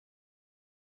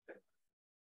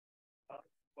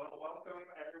Well, welcome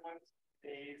everyone to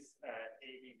today's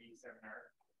ABB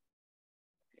seminar.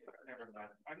 Never mind.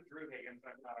 I'm Drew Higgins.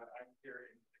 I'm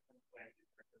here in the Land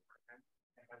Department,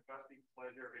 and I've got the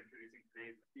pleasure of introducing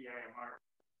today's BIMR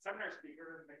seminar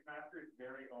speaker, McMaster's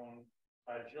very own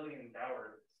Gillian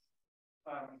Goward.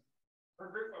 Her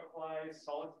group applies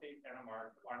solid-state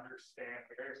NMR to understand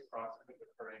various processes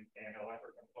occurring in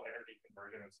electrochemical energy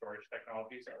conversion and storage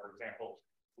technologies, for example,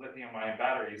 lithium-ion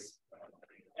batteries.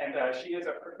 And she is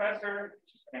a professor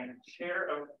and chair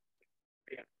of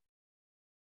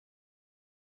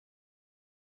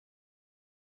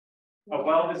a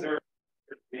well-deserved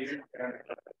and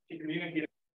she communicated.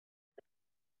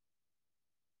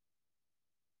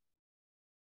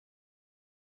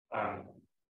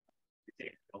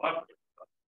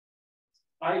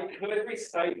 I could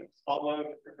recite all of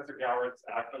Professor Goward's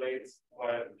accolades,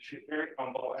 but she's very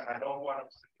humble, and I don't want to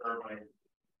disturb my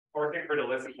forcing her to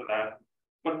listen to that.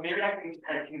 But maybe I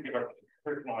can give a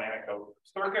personal anecdote.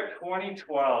 Circa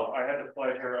 2012, I had the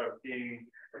pleasure of seeing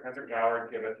Professor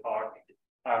Goward give a talk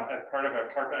as part of a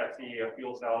CARPA SE, a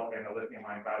fuel cell and a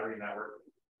lithium-ion battery network.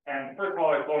 And first of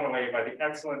all, I was blown away by the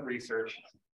excellent research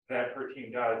that her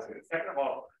team does. And second of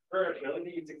all, her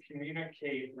ability to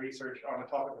communicate research on the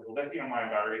topic of lithium-ion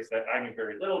batteries that I knew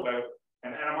very little about,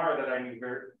 and NMR that I knew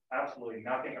absolutely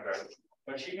nothing about.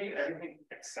 But she made everything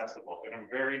accessible in a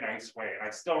very nice way. And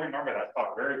I still remember that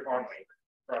talk very fondly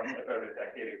from about a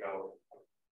decade ago.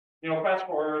 You know, fast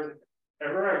forward,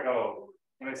 everywhere I go,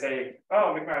 when I say,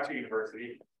 oh, McMaster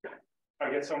University,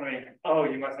 I get so many, oh,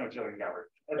 you must know Gillian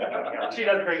Goward. She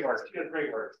does great work. She does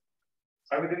great work.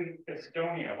 I was in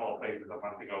Estonia, of all places, a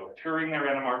month ago, touring their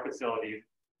NMR facilities.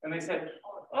 And they said,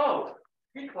 oh,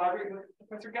 we collaborate with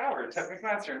Professor Goward at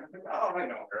McMaster. And I said, oh, I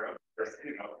know her.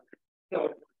 You know.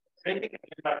 So, making an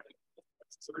impact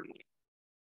certainly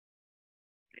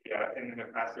in the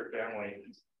McMaster family.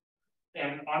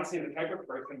 And honestly, the type of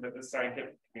person that the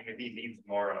scientific community needs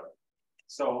more of.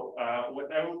 So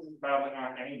without babbling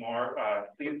on anymore,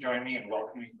 please join me in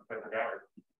welcoming Professor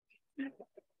Goward.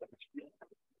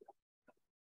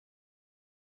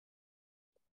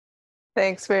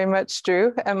 Thanks very much,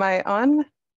 Drew. Am I on? Do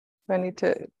I need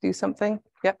to do something?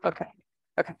 Yep, okay.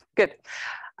 Okay, good.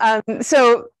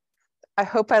 So I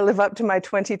hope I live up to my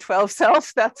 2012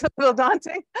 self. That's a little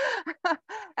daunting.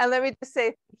 And let me just say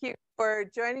thank you for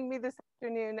joining me this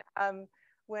afternoon.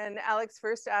 When Alex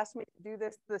first asked me to do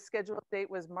this, the scheduled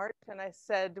date was March. And I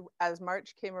said, as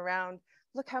March came around,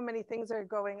 look how many things are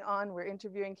going on. We're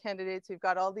interviewing candidates. We've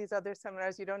got all these other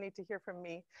seminars. You don't need to hear from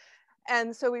me.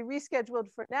 And so we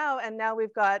rescheduled for now. And now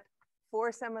we've got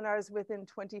 4 seminars within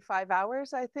 25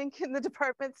 hours, I think, in the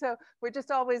department. So we're just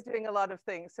always doing a lot of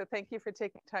things. So thank you for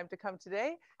taking time to come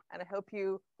today. And I hope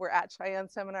you were at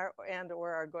Cheyenne's seminar and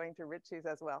or are going to Richie's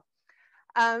as well.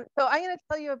 So I'm going to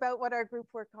tell you about what our group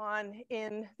worked on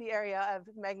in the area of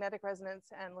magnetic resonance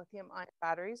and lithium-ion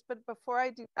batteries. But before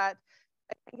I do that,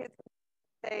 I think it's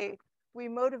to say we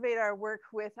motivate our work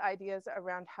with ideas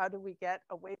around how do we get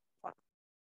away from,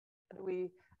 how do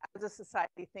we, as a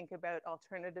society, think about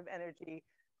alternative energy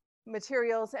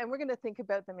materials. And we're going to think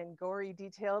about them in gory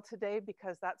detail today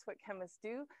because that's what chemists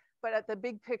do. But at the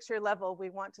big picture level, we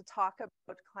want to talk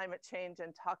about climate change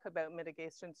and talk about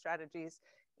mitigation strategies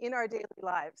in our daily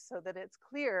lives so that it's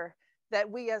clear that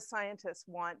we as scientists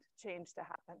want change to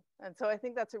happen. And so I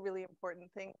think that's a really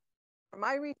important thing for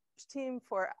my research team,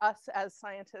 for us as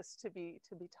scientists to be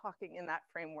talking in that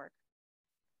framework.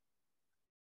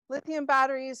 Lithium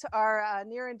batteries are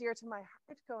near and dear to my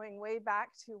heart, going way back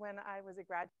to when I was a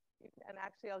graduate student. And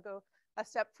actually, I'll go a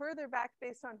step further back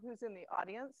based on who's in the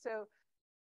audience. So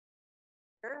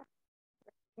here,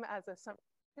 as a summer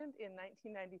student in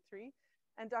 1993.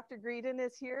 And Dr. Greedon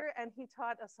is here, and he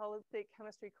taught a solid-state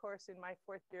chemistry course in my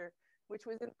 4th year, which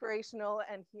was inspirational,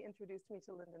 and he introduced me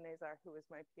to Linda Nazar, who was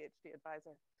my PhD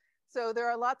advisor. So there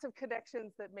are lots of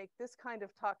connections that make this kind of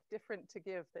talk different to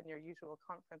give than your usual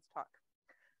conference talk.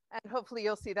 And hopefully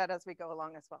you'll see that as we go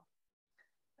along as well.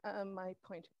 My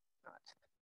pointer is not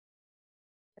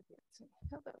advancing.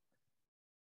 Hello.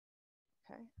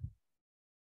 Okay.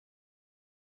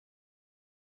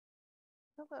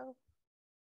 Hello.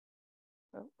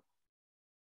 Oh.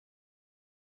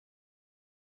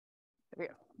 There we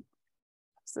go.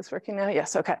 Is this working now?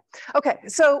 Yes, okay. Okay,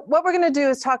 so what we're going to do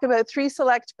is talk about 3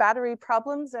 select battery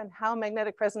problems and how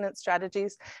magnetic resonance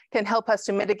strategies can help us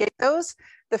to mitigate those.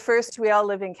 The first, we all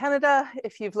live in Canada.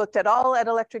 If you've looked at all at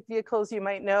electric vehicles, you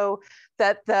might know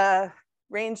that the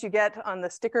range you get on the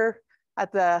sticker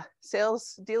at the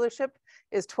sales dealership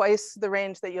is twice the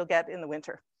range that you'll get in the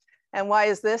winter. And why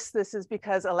is this? This is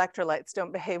because electrolytes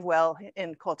don't behave well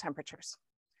in cold temperatures.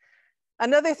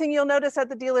 Another thing you'll notice at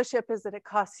the dealership is that it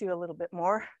costs you a little bit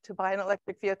more to buy an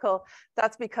electric vehicle.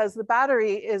 That's because the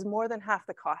battery is more than half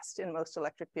the cost in most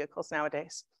electric vehicles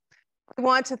nowadays. We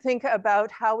want to think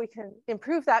about how we can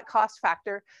improve that cost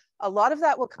factor. A lot of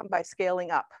that will come by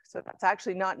scaling up. So that's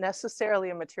actually not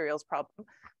necessarily a materials problem,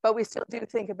 but we still do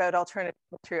think about alternative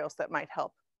materials that might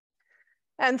help.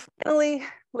 And finally,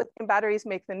 lithium batteries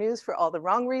make the news for all the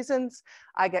wrong reasons.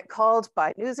 I get called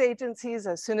by news agencies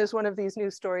as soon as one of these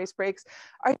news stories breaks.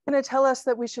 Are you going to tell us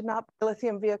that we should not buy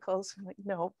lithium vehicles? I'm like,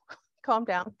 no, calm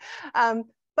down.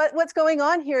 But what's going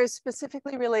on here is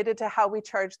specifically related to how we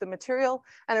charge the material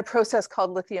and a process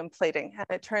called lithium plating. And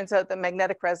it turns out that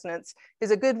magnetic resonance is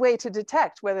a good way to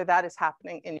detect whether that is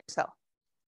happening in your cell.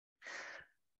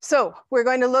 So we're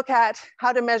going to look at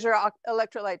how to measure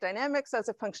electrolyte dynamics as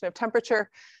a function of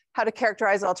temperature, how to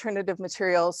characterize alternative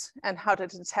materials, and how to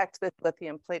detect the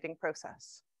lithium plating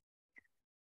process.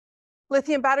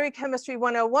 Lithium battery chemistry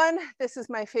 101. This is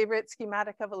my favorite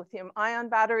schematic of a lithium-ion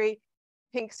battery.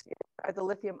 Pink spheres are the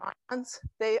lithium ions.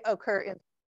 They occur in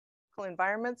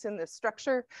environments in this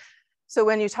structure. So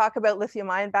when you talk about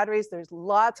lithium-ion batteries, there's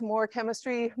lots more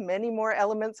chemistry, many more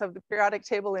elements of the periodic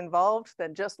table involved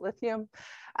than just lithium.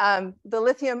 The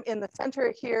lithium in the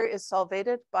center here is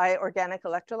solvated by organic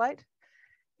electrolyte.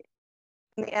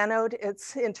 In the anode,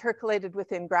 it's intercalated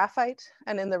within graphite,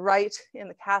 and in the right, in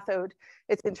the cathode,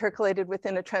 it's intercalated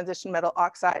within a transition metal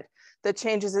oxide that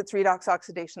changes its redox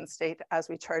oxidation state as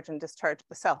we charge and discharge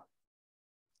the cell.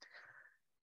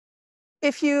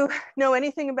 If you know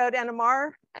anything about NMR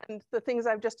and the things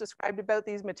I've just described about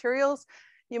these materials,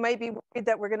 you might be worried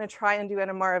that we're going to try and do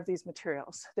NMR of these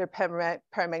materials. They're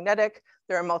paramagnetic,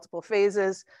 there are multiple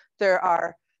phases, there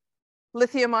are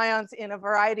lithium ions in a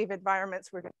variety of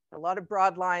environments. We're going to have a lot of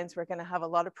broad lines, we're going to have a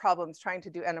lot of problems trying to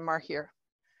do NMR here.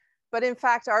 But in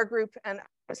fact, our group and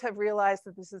others have realized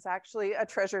that this is actually a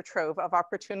treasure trove of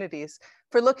opportunities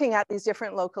for looking at these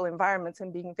different local environments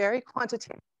and being very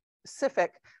quantitative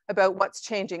specific about what's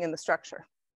changing in the structure.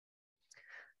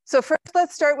 So first,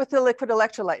 let's start with the liquid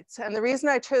electrolytes. And the reason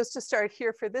I chose to start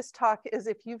here for this talk is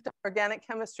if you've done organic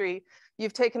chemistry,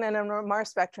 you've taken an NMR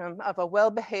spectrum of a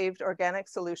well-behaved organic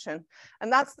solution.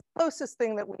 And that's the closest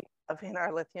thing that we have in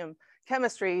our lithium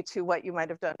chemistry to what you might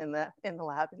have done in the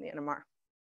lab in the NMR.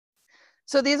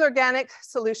 So these organic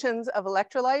solutions of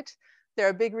electrolyte, they're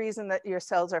a big reason that your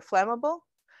cells are flammable.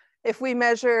 If we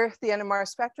measure the NMR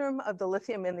spectrum of the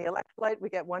lithium in the electrolyte, we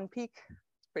get one peak.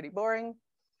 It's pretty boring.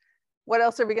 What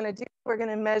else are we going to do? We're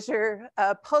going to measure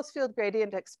a pulse field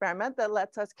gradient experiment that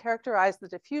lets us characterize the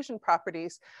diffusion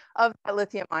properties of that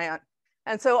lithium ion.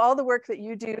 And so all the work that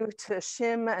you do to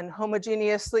shim and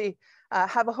homogeneously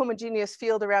have a homogeneous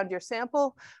field around your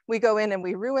sample, we go in and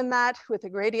we ruin that with a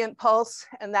gradient pulse,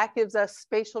 and that gives us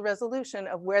spatial resolution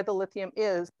of where the lithium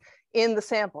is in the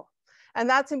sample. And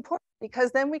that's important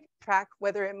because then we can track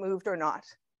whether it moved or not.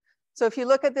 So if you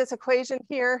look at this equation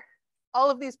here, all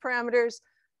of these parameters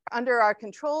are under our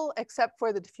control except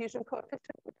for the diffusion coefficient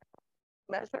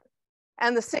measure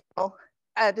and the signal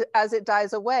as it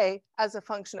dies away as a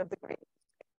function of the gradient.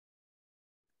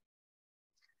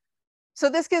 So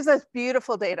this gives us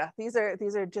beautiful data. These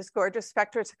are just gorgeous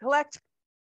spectra to collect.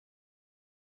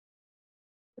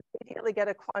 Immediately get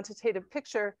a quantitative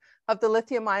picture of the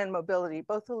lithium ion mobility,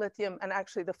 both the lithium and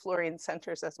actually the fluorine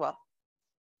centers as well.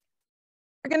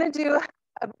 We're going to do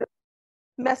a bit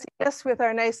of messiness with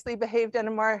our nicely behaved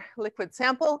NMR liquid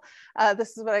sample.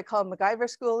 This is what I call MacGyver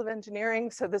School of Engineering.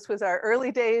 So this was our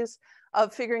early days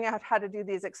of figuring out how to do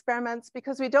these experiments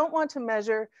because we don't want to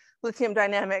measure lithium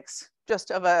dynamics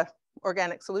just of a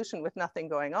organic solution with nothing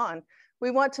going on.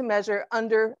 We want to measure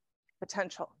under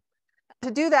potential. To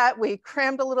do that, we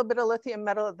crammed a little bit of lithium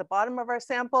metal at the bottom of our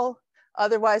sample.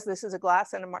 Otherwise, this is a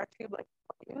glass NMR tube like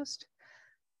we used.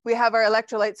 We have our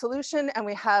electrolyte solution and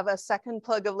we have a second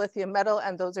plug of lithium metal,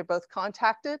 and those are both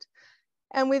contacted.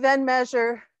 And we then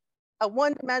measure a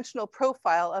one-dimensional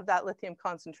profile of that lithium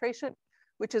concentration,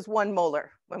 which is 1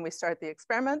 molar when we start the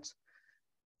experiment.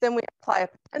 Then we apply a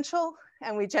potential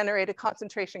and we generate a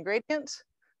concentration gradient.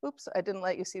 Oops, I didn't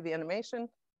let you see the animation.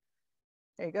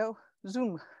 There you go,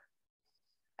 zoom.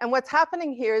 And what's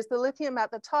happening here is the lithium at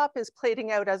the top is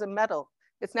plating out as a metal.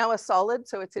 It's now a solid,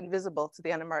 so it's invisible to the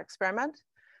NMR experiment.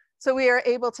 So we are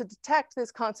able to detect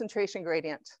this concentration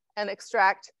gradient and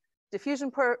extract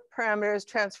diffusion parameters,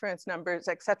 transference numbers,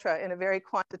 et cetera, in a very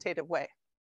quantitative way.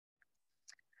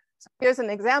 So here's an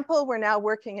example. We're now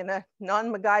working in a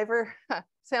non-MacGyver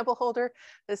sample holder.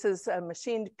 This is a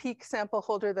machined peak sample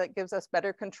holder that gives us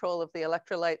better control of the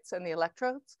electrolytes and the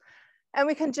electrodes. And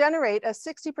we can generate a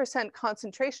 60%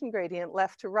 concentration gradient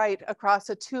left to right across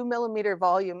a 2 millimeter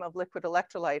volume of liquid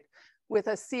electrolyte with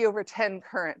a C/10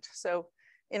 current. So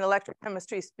in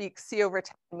electrochemistry speak,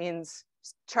 C/10 means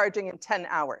charging in 10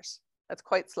 hours. That's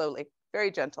quite slowly, very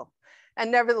gentle.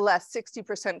 And nevertheless,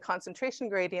 60% concentration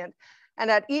gradient. And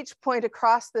at each point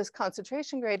across this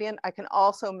concentration gradient, I can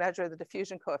also measure the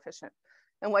diffusion coefficient.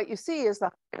 And what you see is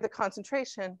the higher the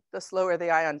concentration, the slower the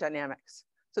ion dynamics.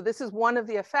 So this is one of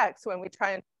the effects when we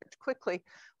try and charge quickly,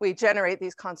 we generate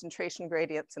these concentration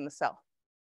gradients in the cell.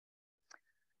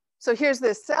 So here's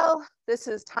this cell. This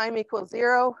is time equals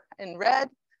 0 in red,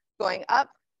 going up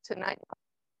to 9.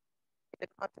 The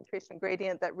concentration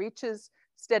gradient that reaches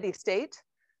steady state.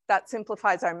 That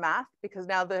simplifies our math because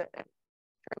now the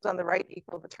terms on the right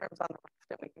equal the terms on the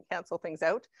left, and we can cancel things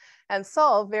out and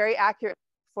solve very accurately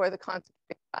for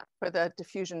the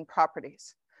diffusion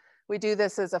properties. We do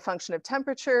this as a function of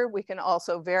temperature. We can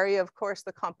also vary, of course,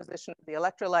 the composition of the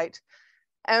electrolyte.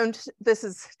 And this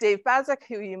is Dave Baczek,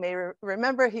 who you may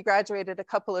remember. He graduated a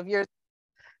couple of years.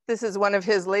 This is one of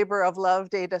his labor of love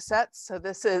data sets. So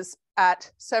this is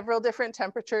at several different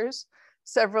temperatures,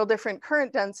 several different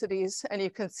current densities, and you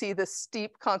can see the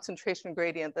steep concentration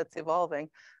gradient that's evolving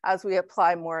as we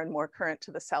apply more and more current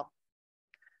to the cell.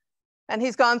 And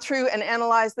he's gone through and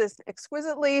analyzed this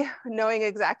exquisitely, knowing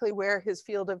exactly where his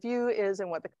field of view is and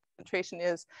what the concentration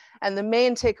is. And the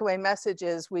main takeaway message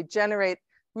is we generate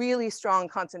really strong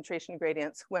concentration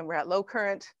gradients when we're at low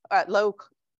current, at low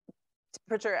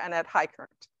temperature and at high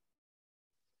current.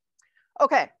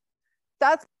 Okay,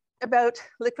 that's about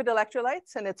liquid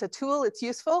electrolytes, and it's a tool, it's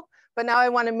useful, but now I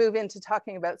want to move into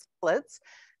talking about solids.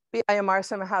 BIMR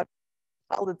somehow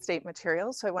solid state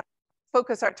materials, so I want to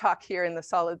focus our talk here in the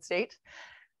solid state.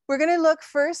 We're going to look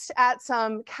first at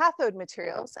some cathode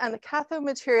materials, and the cathode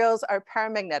materials are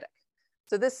paramagnetic.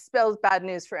 So this spells bad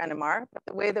news for NMR, but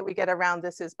the way that we get around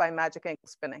this is by magic angle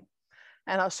spinning.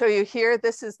 And I'll show you here,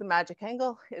 this is the magic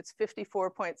angle. It's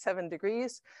 54.7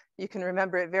 degrees. You can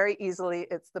remember it very easily.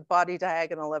 It's the body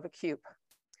diagonal of a cube.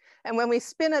 And when we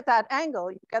spin at that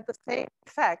angle, you get the same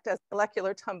effect as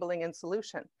molecular tumbling in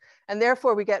solution. And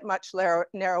therefore, we get much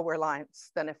narrower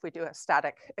lines than if we do a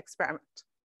static experiment.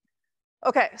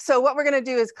 Okay, so what we're going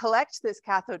to do is collect this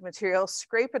cathode material,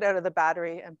 scrape it out of the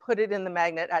battery, and put it in the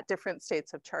magnet at different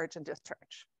states of charge and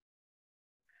discharge.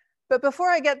 But before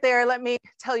I get there, let me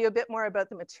tell you a bit more about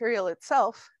the material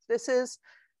itself. This is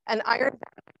an iron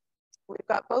battery. We've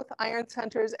got both iron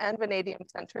centers and vanadium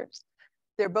centers.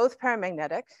 They're both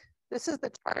paramagnetic. This is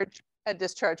the charge and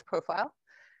discharge profile.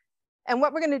 And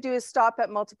what we're going to do is stop at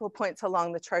multiple points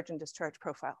along the charge and discharge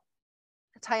profile.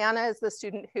 Tiana is the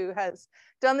student who has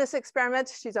done this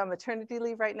experiment. She's on maternity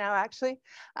leave right now, actually,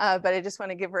 but I just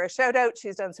want to give her a shout out.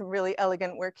 She's done some really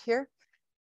elegant work here,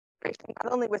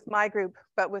 not only with my group,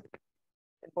 but with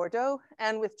Bordeaux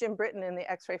and with Jim Britton in the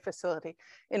X-ray facility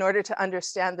in order to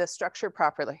understand this structure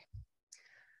properly.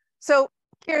 So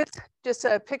here's just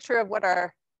a picture of what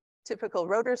our typical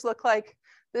rotors look like.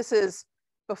 This is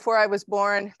before I was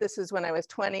born. This is when I was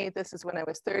 20. This is when I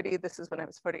was 30. This is when I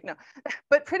was 40. No,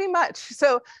 but pretty much.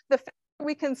 So the faster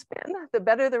we can spin, the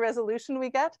better the resolution we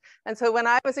get. And so when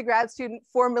I was a grad student,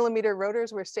 4mm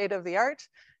rotors were state of the art.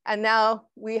 And now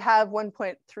we have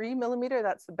 1.3mm.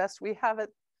 That's the best we have at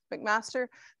McMaster.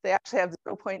 They actually have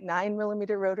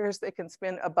 0.9mm rotors. They can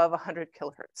spin above 100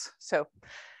 kilohertz. So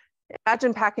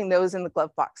imagine packing those in the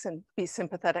glove box and be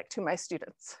sympathetic to my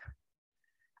students.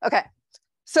 Okay,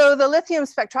 so the lithium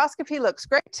spectroscopy looks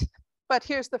great, but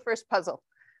here's the first puzzle.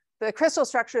 The crystal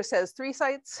structure says 3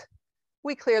 sites.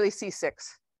 We clearly see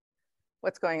 6.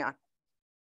 What's going on?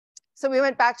 So we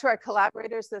went back to our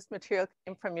collaborators. This material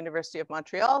came from University of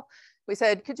Montreal. We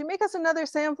said, could you make us another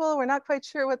sample? We're not quite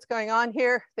sure what's going on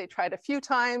here. They tried a few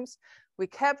times. We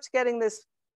kept getting this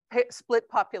split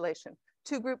population.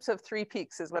 2 groups of 3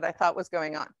 peaks is what I thought was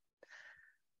going on.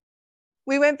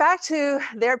 We went back to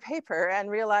their paper and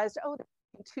realized, oh, there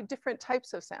are 2 different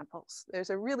types of samples.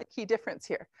 There's a really key difference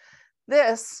here.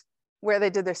 This, where they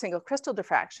did their single crystal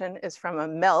diffraction, is from a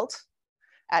melt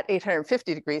at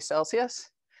 850 degrees Celsius.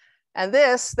 And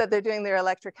this that they're doing their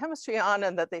electrochemistry on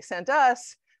and that they sent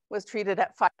us was treated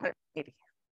at 580.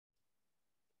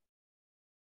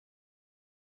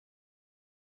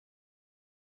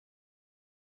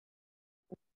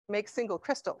 Make single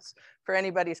crystals for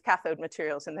anybody's cathode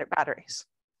materials in their batteries.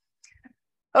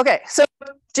 Okay, so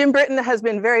Jim Britton has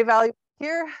been very valuable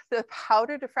here. The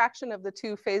powder diffraction of the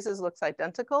 2 phases looks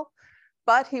identical,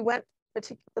 but he went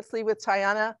meticulously with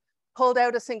Tiana, pulled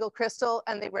out a single crystal,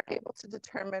 and they were able to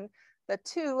determine that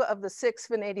 2 of the 6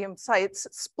 vanadium sites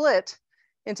split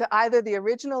into either the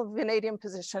original vanadium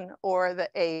position or the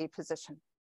A position.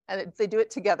 And they do it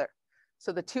together.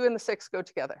 So the 2 and the 6 go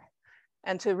together.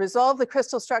 And to resolve the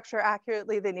crystal structure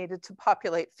accurately, they needed to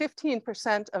populate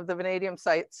 15% of the vanadium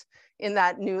sites in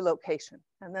that new location.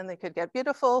 And then they could get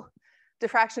beautiful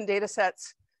diffraction data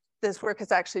sets. This work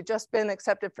has actually just been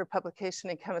accepted for publication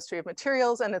in Chemistry of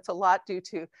Materials, and it's a lot due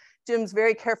to Jim's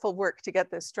very careful work to get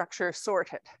this structure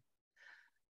sorted.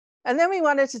 And then we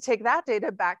wanted to take that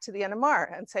data back to the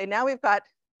NMR and say, now we've got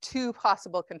two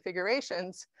possible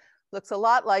configurations. Looks a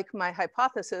lot like my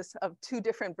hypothesis of two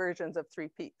different versions of 3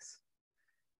 peaks.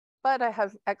 But I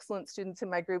have excellent students in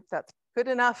my group that's good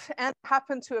enough, and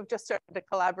happen to have just started a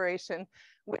collaboration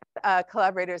with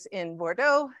collaborators in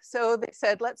Bordeaux. So they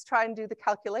said, let's try and do the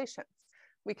calculations.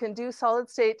 We can do solid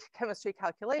state chemistry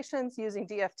calculations using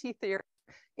DFT theory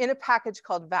in a package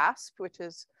called VASP, which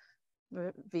is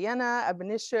Vienna Ab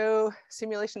Initio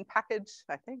Simulation Package,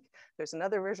 I think. There's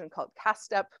another version called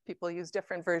CASTEP. People use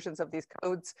different versions of these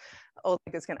codes. Oleg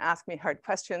is going to ask me hard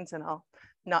questions and I'll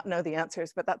not know the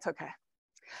answers, but that's okay.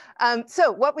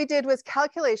 So what we did was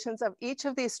calculations of each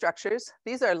of these structures.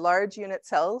 These are large unit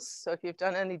cells. So if you've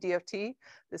done any DFT,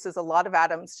 this is a lot of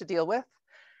atoms to deal with.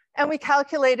 And we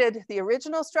calculated the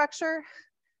original structure,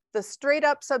 the straight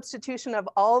up substitution of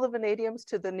all the vanadiums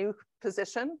to the new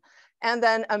position, and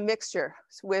then a mixture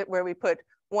where we put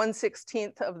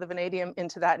 1/16 of the vanadium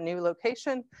into that new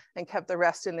location and kept the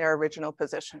rest in their original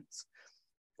positions.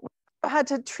 We had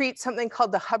to treat something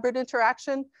called the Hubbard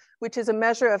interaction, which is a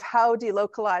measure of how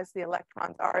delocalized the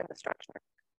electrons are in the structure.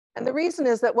 And the reason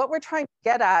is that what we're trying to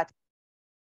get at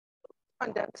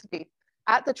electron density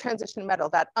at the transition metal,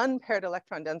 that unpaired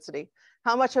electron density,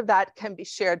 how much of that can be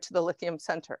shared to the lithium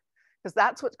center? Because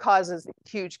that's what causes the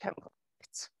huge chemical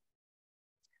effects.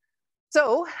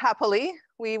 So happily,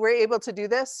 we were able to do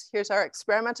this. Here's our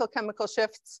experimental chemical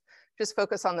shifts. Just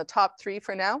focus on the top 3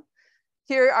 for now.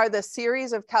 Here are the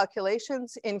series of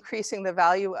calculations increasing the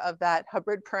value of that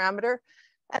Hubbard parameter.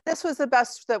 And this was the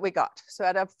best that we got. So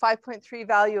at a 5.3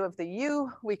 value of the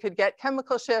U, we could get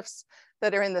chemical shifts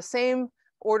that are in the same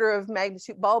order of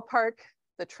magnitude ballpark.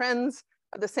 The trends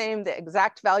are the same, the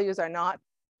exact values are not.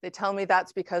 They tell me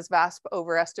that's because VASP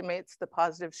overestimates the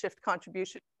positive shift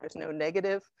contribution. There's no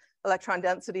negative electron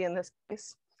density in this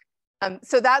case.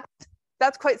 So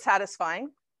that's quite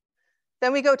satisfying.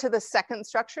 Then we go to the second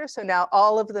structure. So now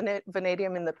all of the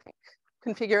vanadium in the pink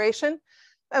configuration,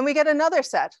 and we get another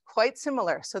set quite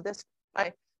similar. So this is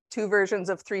my 2 versions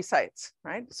of 3 sites,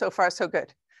 right? So far, so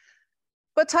good.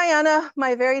 But Tiana,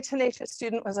 my very tenacious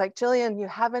student, was like, Gillian, you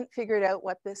haven't figured out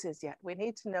what this is yet. We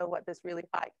need to know what this really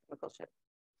high chemical shift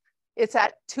is. It's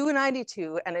at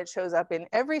 292 and it shows up in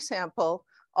every sample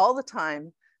all the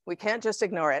time. We can't just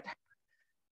ignore it.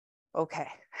 Okay.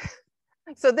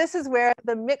 So this is where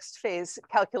the mixed phase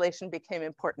calculation became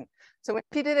important. So when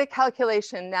she did a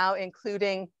calculation now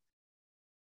including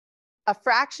a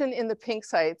fraction in the pink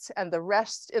sites and the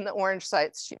rest in the orange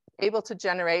sites, she was able to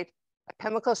generate a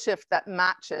chemical shift that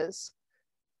matches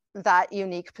that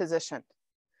unique position.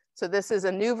 So this is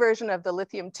a new version of the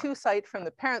lithium-2 site from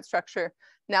the parent structure,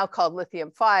 now called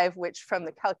lithium-5, which from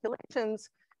the calculations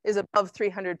is above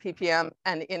 300 ppm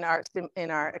and in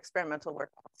our experimental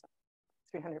work also.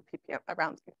 300 ppm,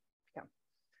 around 300 ppm.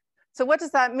 So what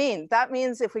does that mean? That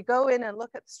means if we go in and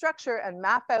look at the structure and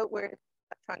map out where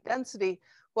electron density,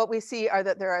 what we see are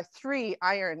that there are 3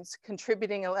 irons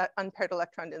contributing unpaired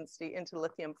electron density into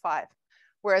lithium-5,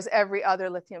 whereas every other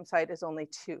lithium site is only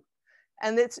 2.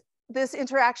 And this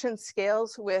interaction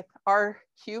scales with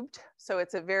R³, so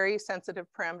it's a very sensitive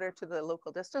parameter to the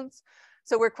local distance.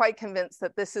 So we're quite convinced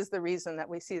that this is the reason that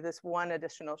we see this 1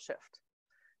 additional shift.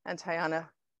 And Tiana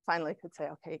finally could say,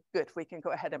 okay, good, we can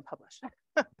go ahead and publish.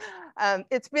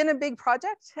 It's been a big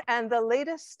project, and the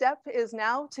latest step is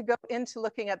now to go into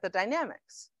looking at the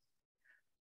dynamics.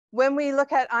 When we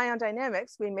look at ion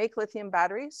dynamics, we make lithium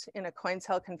batteries in a coin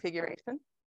cell configuration.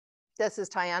 This is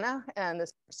Tiana and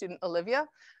this student Olivia.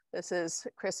 This is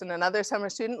Chris and another summer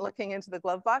student looking into the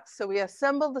glove box. So we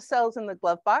assemble the cells in the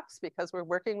glove box because we're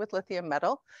working with lithium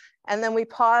metal. And then we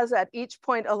pause at each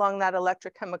point along that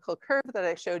electrochemical curve that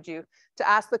I showed you to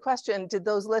ask the question, did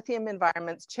those lithium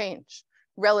environments change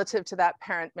relative to that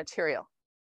parent material?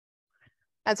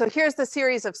 And so here's the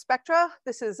series of spectra.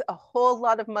 This is a whole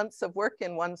lot of months of work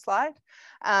in one slide,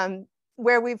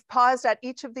 where we've paused at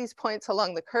each of these points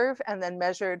along the curve and then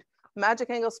measured magic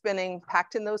angle spinning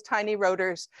packed in those tiny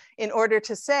rotors in order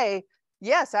to say,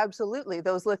 yes, absolutely,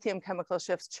 those lithium chemical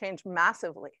shifts change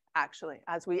massively, actually,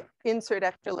 as we insert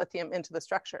extra lithium into the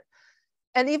structure.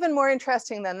 And even more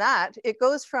interesting than that, it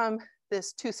goes from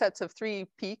this 2 sets of 3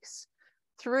 peaks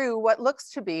through what looks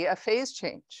to be a phase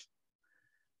change.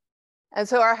 And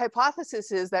so our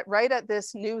hypothesis is that right at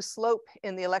this new slope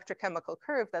in the electrochemical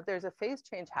curve, that there's a phase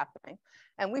change happening.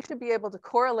 And we should be able to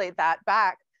correlate that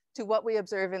back to what we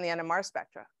observe in the NMR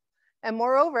spectra. And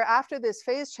moreover, after this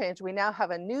phase change, we now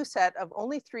have a new set of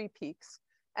only 3 peaks,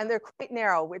 and they're quite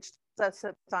narrow, which tells us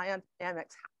that ion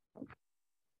dynamics happen.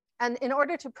 And in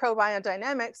order to probe ion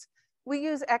dynamics, we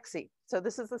use XE. So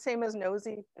this is the same as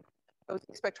NOSI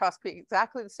spectroscopy,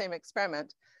 exactly the same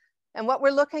experiment. And what we're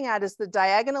looking at is the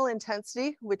diagonal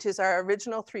intensity, which is our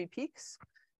original 3 peaks.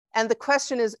 And the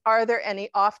question is, are there any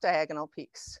off-diagonal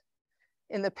peaks?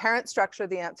 In the parent structure,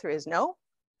 the answer is no.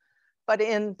 But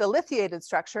in the lithiated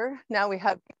structure, now we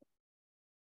have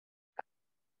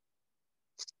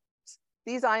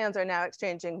these ions are now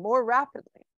exchanging more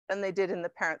rapidly than they did in the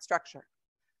parent structure.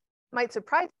 Might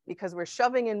surprise you because we're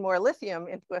shoving in more lithium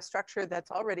into a structure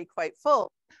that's already quite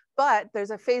full, but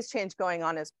there's a phase change going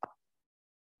on as well.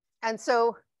 And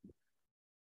so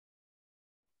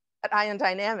at ion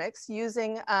dynamics,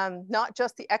 using not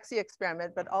just the XE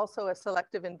experiment, but also a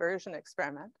selective inversion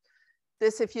experiment.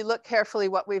 This, if you look carefully,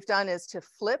 what we've done is to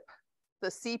flip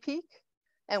the C peak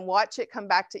and watch it come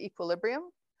back to equilibrium.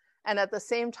 And at the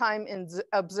same time,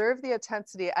 observe the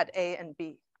intensity at A and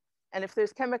B. And if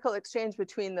there's chemical exchange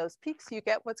between those peaks, you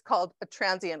get what's called a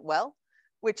transient well,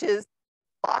 which is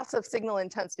loss of signal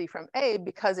intensity from A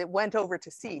because it went over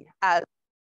to C. And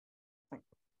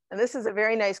this is a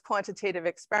very nice quantitative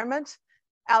experiment.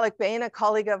 Alec Bain, a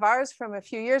colleague of ours from a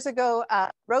few years ago,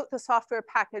 wrote the software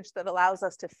package that allows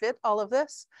us to fit all of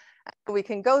this. We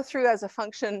can go through as a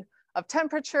function of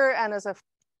temperature and as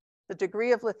the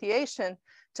degree of lithiation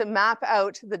to map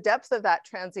out the depth of that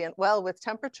transient well with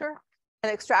temperature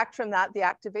and extract from that the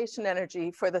activation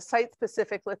energy for the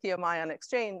site-specific lithium-ion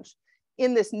exchange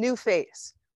in this new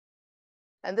phase.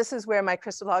 And this is where my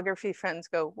crystallography friends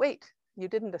go, wait, you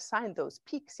didn't assign those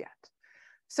peaks yet.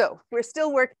 So we're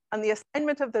still working on the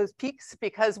assignment of those peaks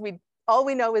because all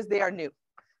we know is they are new.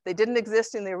 They didn't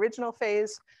exist in the original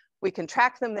phase. We can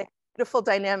track them. They have beautiful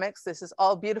dynamics. This is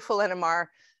all beautiful NMR,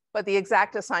 but the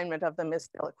exact assignment of them is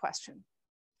still a question.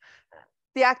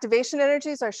 The activation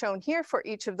energies are shown here for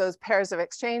each of those pairs of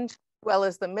exchange, as well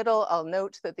as the middle. I'll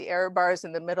note that the error bars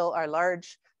in the middle are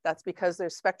large. That's because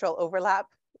there's spectral overlap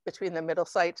between the middle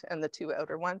site and the 2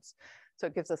 outer ones. So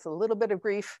it gives us a little bit of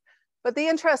grief. But the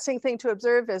interesting thing to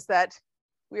observe is that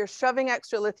we are shoving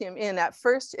extra lithium in. At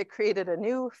first, it created a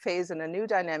new phase and a new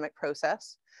dynamic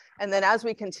process. And then as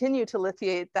we continue to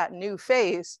lithiate that new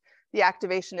phase, the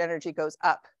activation energy goes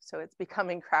up. So it's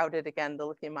becoming crowded again, the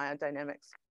lithium-ion dynamics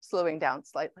slowing down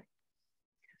slightly.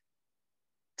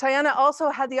 Tayana also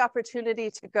had the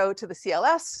opportunity to go to the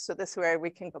CLS. So this is where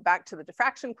we can go back to the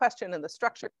diffraction question and the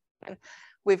structure. And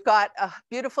we've got a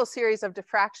beautiful series of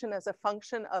diffraction as a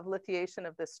function of lithiation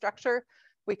of this structure.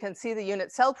 We can see the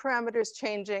unit cell parameters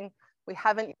changing. We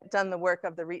haven't yet done the work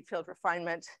of the Rietveld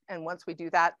refinement. And once we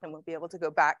do that, then we'll be able to go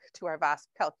back to our VASP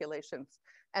calculations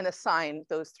and assign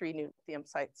those 3 new lithium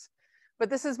sites. But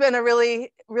this has been a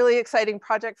really, really exciting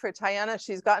project for Tayana.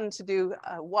 She's gotten to do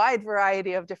a wide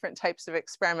variety of different types of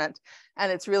experiment,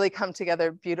 and it's really come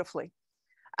together beautifully.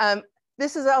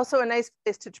 This is also a nice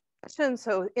place to transition.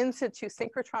 So in situ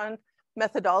synchrotron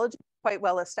methodology, quite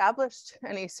well established.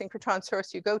 Any synchrotron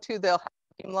source you go to, they'll have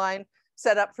a beam line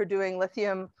set up for doing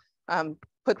lithium,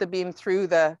 put the beam through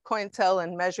the coin cell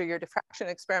and measure your diffraction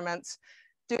experiments.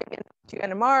 Doing in situ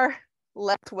NMR,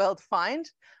 less well defined,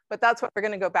 but that's what we're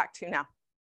going to go back to now.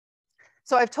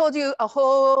 So I've told you a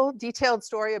whole detailed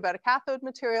story about a cathode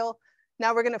material.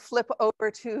 Now we're going to flip over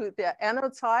to the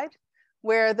anode side,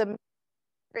 where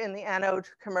in the anode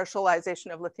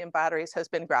commercialization of lithium batteries has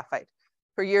been graphite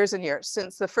for years and years.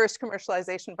 Since the first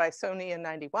commercialization by Sony in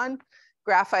 '91,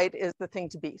 graphite is the thing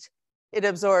to beat. It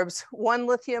absorbs 1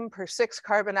 lithium per 6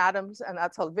 carbon atoms, and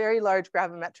that's a very large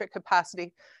gravimetric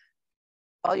capacity,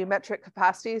 volumetric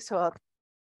capacity. So I'll talk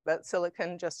about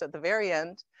silicon just at the very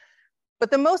end.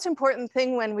 But the most important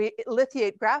thing when we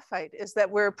lithiate graphite is that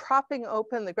we're propping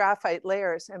open the graphite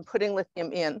layers and putting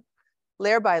lithium in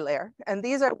layer by layer. And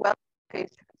these are well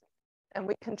phase, and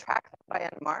we can track them by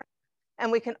NMR.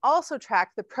 And we can also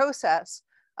track the process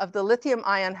of the lithium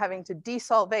ion having to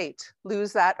desolvate,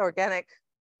 lose that organic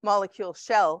molecule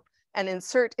shell, and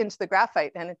insert into the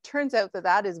graphite. And it turns out that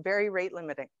that is very rate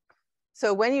limiting.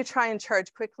 So when you try and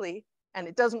charge quickly and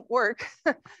it doesn't work,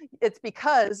 it's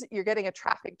because you're getting a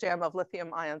traffic jam of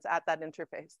lithium ions at that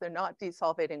interface. They're not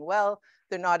desolvating well,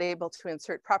 they're not able to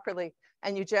insert properly,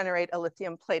 and you generate a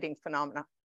lithium plating phenomena.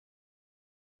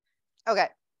 Okay,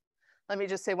 let me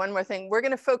just say one more thing. We're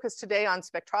going to focus today on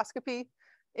spectroscopy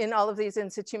in all of these in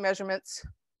situ measurements.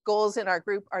 Goals in our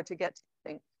group are to get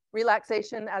to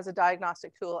relaxation as a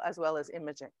diagnostic tool, as well as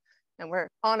imaging. And we're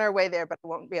on our way there, but I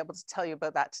won't be able to tell you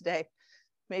about that today.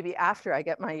 Maybe after I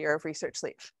get my year of research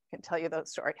leave, I can tell you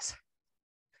those stories.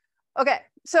 Okay,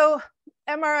 so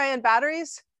MRI and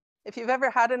batteries. If you've ever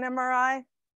had an MRI,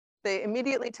 they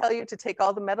immediately tell you to take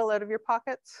all the metal out of your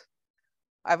pockets.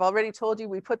 I've already told you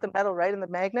we put the metal right in the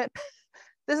magnet.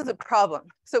 This is a problem.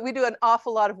 So we do an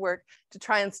awful lot of work to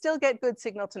try and still get good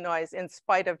signal to noise in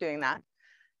spite of doing that.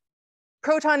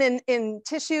 Proton in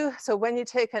tissue. So when you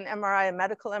take an MRI, a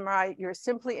medical MRI, you're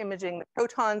simply imaging the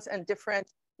protons and differentiating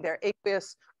their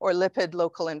aqueous or lipid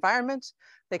local environment.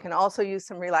 They can also use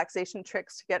some relaxation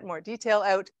tricks to get more detail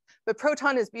out. But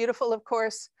proton is beautiful, of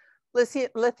course.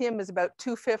 Lithium is about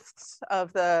 2/5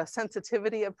 of the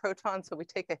sensitivity of protons. So we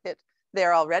take a hit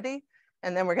there already.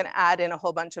 And then we're going to add in a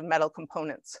whole bunch of metal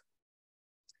components.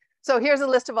 So here's a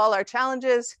list of all our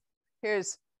challenges.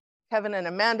 Here's Kevin and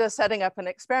Amanda setting up an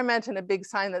experiment and a big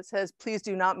sign that says, please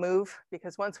do not move,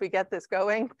 because once we get this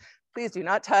going, please do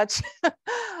not touch.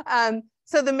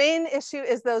 So the main issue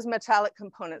is those metallic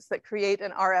components that create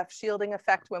an RF shielding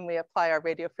effect when we apply our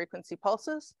radio frequency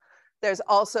pulses. There's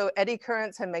also eddy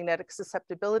currents and magnetic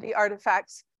susceptibility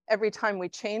artifacts every time we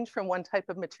change from one type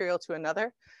of material to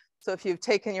another. So if you've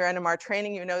taken your NMR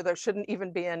training, you know there shouldn't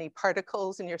even be any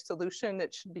particles in your solution.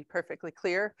 It should be perfectly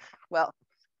clear. Well,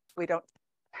 we don't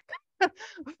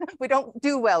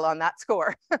do well on that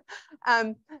score.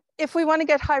 If we want to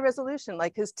get high resolution,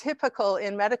 like is typical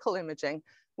in medical imaging,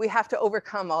 we have to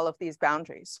overcome all of these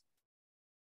boundaries.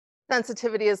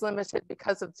 Sensitivity is limited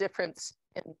because of difference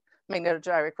in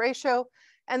magnetogyric ratio.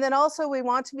 And then also we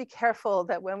want to be careful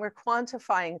that when we're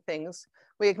quantifying things,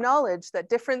 we acknowledge that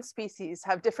different species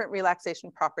have different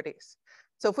relaxation properties.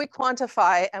 So if we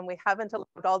quantify and we haven't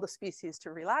allowed all the species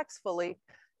to relax fully,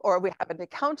 or we haven't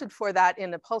accounted for that in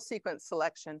the pulse sequence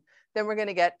selection, then we're going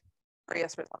to get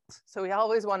various results. So we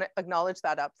always want to acknowledge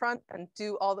that up front and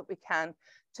do all that we can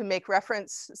to make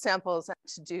reference samples and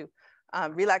to do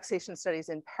relaxation studies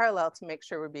in parallel to make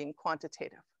sure we're being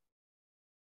quantitative.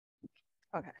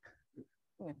 Okay.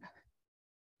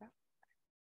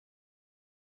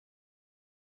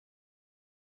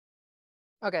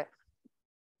 Okay.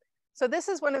 So this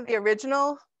is one of the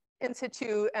original in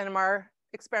situ NMR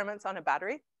experiments on a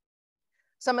battery.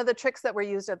 Some of the tricks that were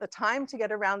used at the time to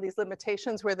get around these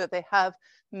limitations were that they have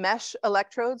mesh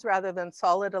electrodes rather than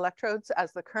solid electrodes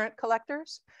as the current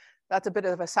collectors. That's a bit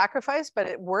of a sacrifice, but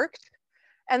it worked.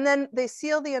 And then they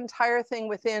seal the entire thing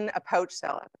within a pouch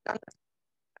cell. I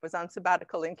was on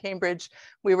sabbatical in Cambridge.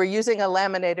 We were using a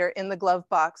laminator in the glove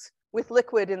box with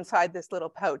liquid inside this little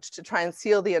pouch to try and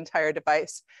seal the entire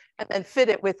device and then fit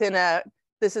it within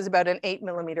this is about an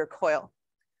 8mm coil.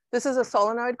 This is a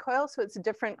solenoid coil, so it's a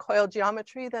different coil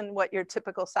geometry than what your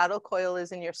typical saddle coil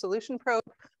is in your solution probe,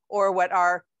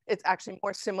 or it's actually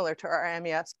more similar to our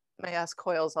MAS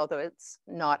coils, although it's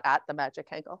not at the magic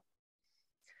angle.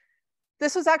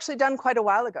 This was actually done quite a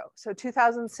while ago. So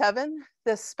 2007,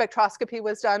 this spectroscopy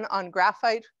was done on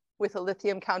graphite with a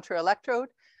lithium counter electrode.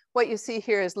 What you see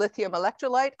here is lithium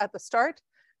electrolyte at the start.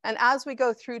 And as we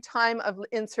go through time of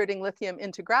inserting lithium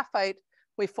into graphite,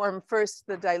 we form first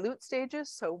the dilute stages,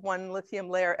 so 1 lithium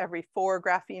layer every 4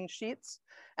 graphene sheets,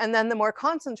 and then the more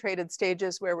concentrated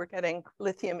stages where we're getting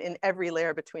lithium in every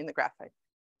layer between the graphite.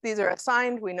 These are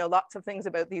assigned. We know lots of things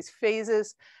about these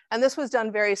phases, and this was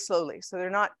done very slowly, so they're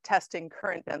not testing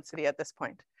current density at this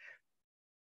point.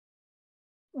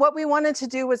 What we wanted to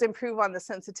do was improve on the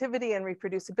sensitivity and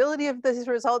reproducibility of these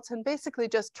results and basically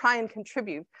just try and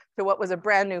contribute to what was a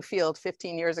brand new field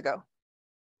 15 years ago.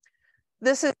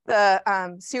 This is the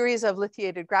series of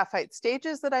lithiated graphite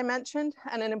stages that I mentioned.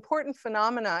 And an important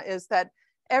phenomena is that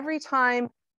every time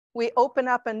we open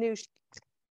up a new sheet,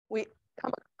 we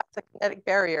come across a kinetic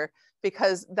barrier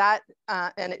because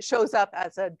and it shows up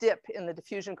as a dip in the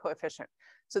diffusion coefficient.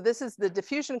 So this is the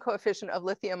diffusion coefficient of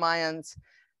lithium ions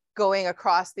going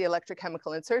across the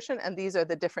electrochemical insertion. And these are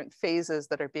the different phases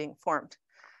that are being formed.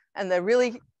 And the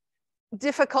really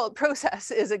difficult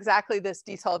process is exactly this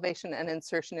desolvation and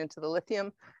insertion into the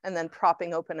lithium and then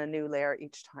propping open a new layer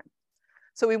each time.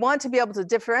 So we want to be able to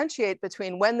differentiate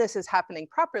between when this is happening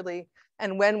properly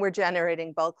and when we're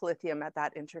generating bulk lithium at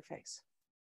that interface.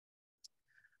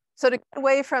 So to get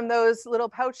away from those little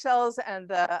pouch cells and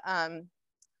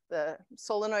the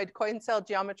solenoid coil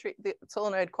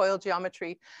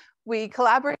geometry, we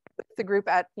collaborated with the group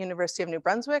at University of New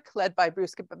Brunswick, led by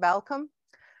Bruce Balcom.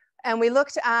 And we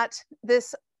looked at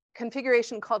this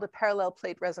configuration called a parallel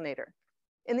plate resonator.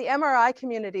 In the MRI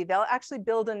community, they'll actually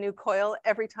build a new coil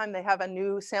every time they have a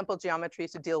new sample geometry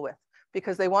to deal with,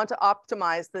 because they want to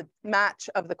optimize the match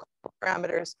of the coil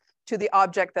parameters to the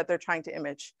object that they're trying to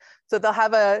image. So they'll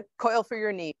have a coil for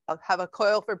your knee, they'll have a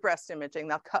coil for breast imaging,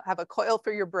 they'll have a coil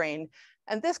for your brain.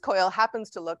 And this coil happens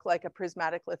to look like a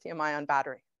prismatic lithium-ion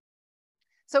battery.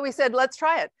 So we said, let's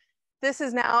try it. This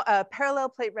is now a parallel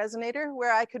plate resonator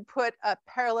where I could put a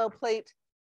parallel plate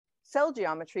cell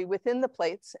geometry within the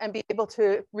plates and be able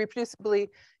to reproducibly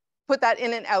put that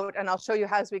in and out. And I'll show you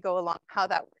as we go along how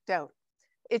that worked out.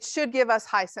 It should give us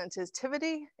high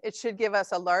sensitivity. It should give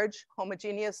us a large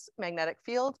homogeneous magnetic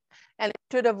field, and it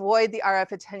should avoid the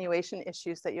RF attenuation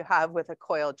issues that you have with a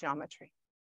coil geometry.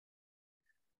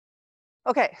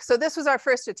 Okay, so this was our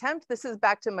first attempt. This is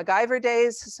back to MacGyver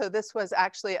days. So this was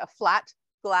actually a flat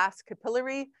glass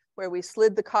capillary where we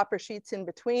slid the copper sheets in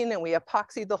between and we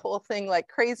epoxied the whole thing like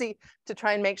crazy to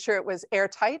try and make sure it was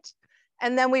airtight.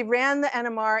 And then we ran the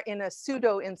NMR in a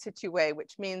pseudo in situ way,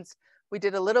 which means we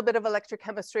did a little bit of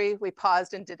electrochemistry, we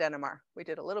paused and did NMR. We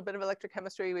did a little bit of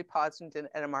electrochemistry, we paused and did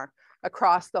NMR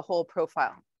across the whole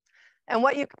profile. And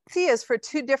what you can see is for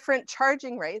two different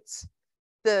charging rates,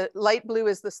 the light blue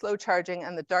is the slow charging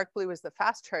and the dark blue is the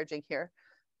fast charging here.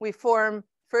 We form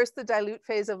first the dilute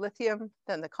phase of lithium,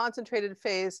 then the concentrated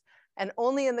phase. And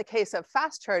only in the case of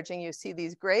fast charging, you see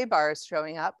these gray bars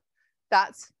showing up.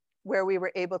 That's where we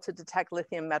were able to detect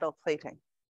lithium metal plating.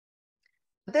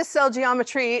 This cell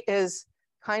geometry is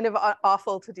kind of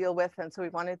awful to deal with. And so we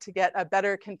wanted to get a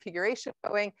better configuration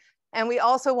going. And we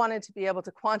also wanted to be able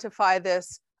to quantify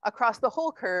this across the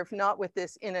whole curve, not with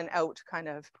this in and out kind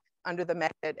of under the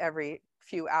magnet every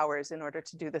few hours in order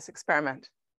to do this experiment.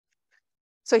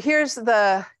 So here's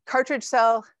the cartridge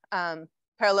cell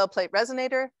parallel plate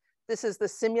resonator. This is the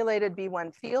simulated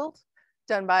B1 field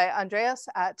done by Andreas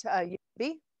at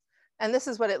UB. And this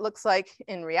is what it looks like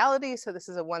in reality. So this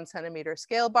is a 1 centimeter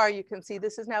scale bar. You can see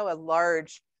this is now a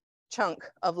large chunk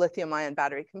of lithium-ion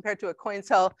battery compared to a coin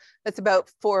cell. That's about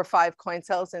 4 or 5 coin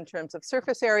cells in terms of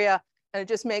surface area. And it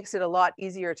just makes it a lot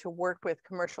easier to work with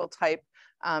commercial type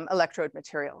electrode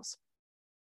materials.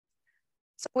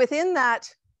 So within that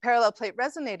parallel plate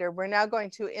resonator, we're now going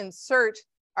to insert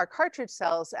our cartridge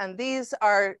cells. And these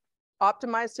are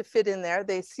optimized to fit in there.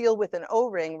 They seal with an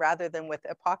O-ring rather than with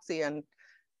epoxy, and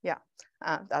yeah,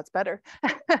 that's better.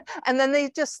 And then they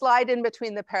just slide in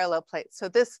between the parallel plates. So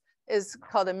this is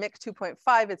called a MIC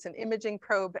 2.5. It's an imaging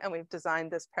probe, and we've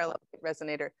designed this parallel plate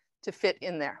resonator to fit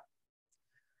in there.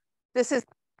 This is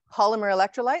polymer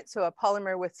electrolyte, so a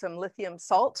polymer with some lithium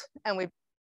salt, and we've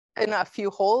in a few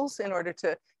holes in order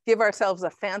to give ourselves a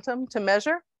phantom to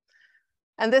measure.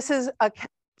 And this is a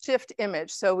shift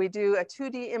image. So we do a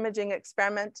 2D imaging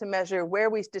experiment to measure where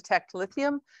we detect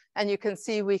lithium. And you can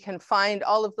see we can find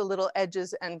all of the little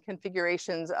edges and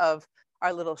configurations of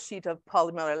our little sheet of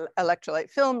polymer electrolyte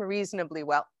film reasonably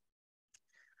well.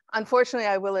 Unfortunately,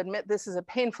 I will admit this is a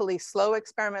painfully slow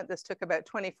experiment. This took about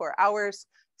 24 hours.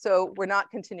 So we're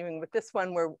not continuing with this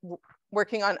one. We're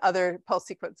working on other pulse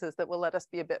sequences that will let us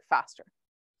be a bit faster.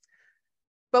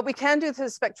 But we can do the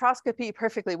spectroscopy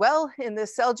perfectly well in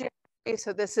this cell geometry.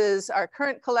 So this is our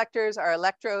current collectors, our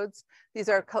electrodes. These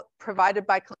are provided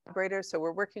by collaborators. So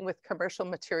we're working with commercial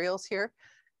materials here.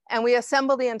 And we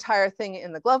assemble the entire thing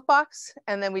in the glove box.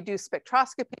 And then we do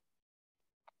spectroscopy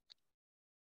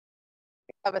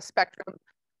of a spectrum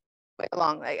way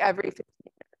along, like every 15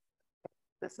 minutes.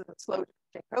 This is a slow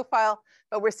changing profile,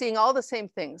 but we're seeing all the same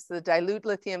things, the dilute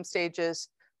lithium stages,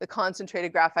 the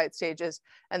concentrated graphite stages,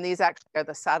 and these actually are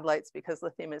the satellites because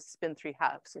lithium is spin 3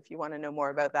 halves. If you want to know more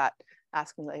about that,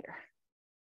 ask me later.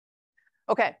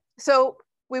 Okay, so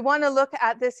we want to look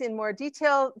at this in more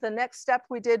detail. The next step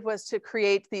we did was to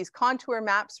create these contour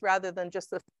maps rather than just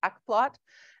the stack plot.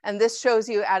 And this shows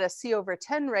you at a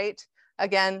C/10 rate,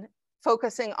 again,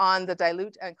 focusing on the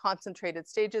dilute and concentrated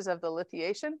stages of the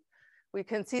lithiation. We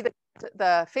can see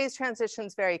the phase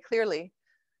transitions very clearly.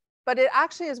 But it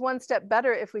actually is one step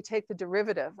better if we take the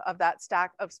derivative of that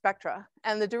stack of spectra.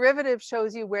 And the derivative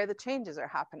shows you where the changes are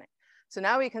happening. So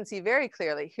now we can see very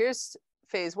clearly, here's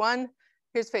phase 1,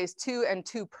 here's phase 2 and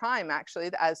 2'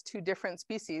 actually as 2 different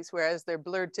species, whereas they're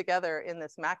blurred together in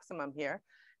this maximum here.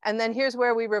 And then here's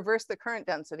where we reverse the current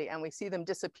density and we see them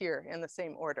disappear in the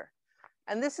same order.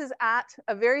 And this is at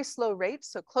a very slow rate,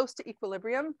 so close to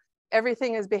equilibrium.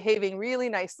 Everything is behaving really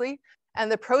nicely. And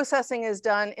the processing is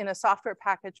done in a software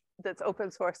package that's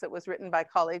open source that was written by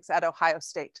colleagues at Ohio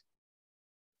State.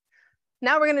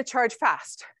 Now we're going to charge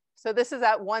fast. So this is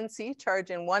at 1C, charge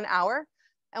in 1 hour.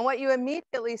 And what you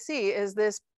immediately see is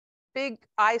this big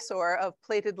eyesore of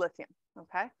plated lithium,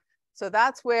 okay? So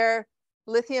that's where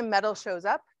lithium metal shows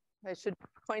up. I should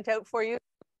point out for you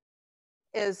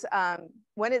is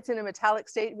when it's in a metallic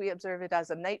state, we observe it as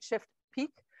a night shift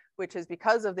peak, which is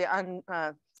because of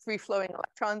the free-flowing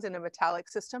electrons in a metallic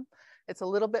system. It's a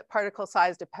little bit particle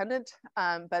size dependent,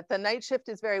 but the night shift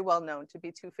is very well known to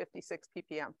be 256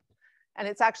 ppm. And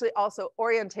it's actually also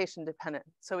orientation dependent.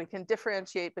 So we can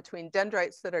differentiate between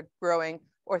dendrites that are growing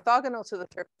orthogonal to the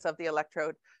surface of the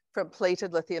electrode from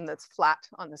plated lithium that's flat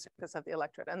on the surface of the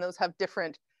electrode. And those have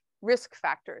different risk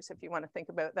factors if you want to think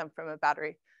about them from a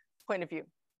battery point of view.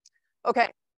 Okay.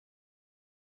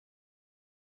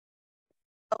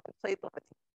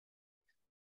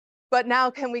 But now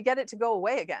can we get it to go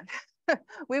away again?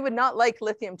 We would not like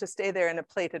lithium to stay there in a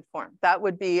plated form. That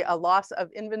would be a loss of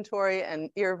inventory and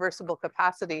irreversible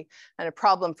capacity and a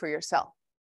problem for your cell.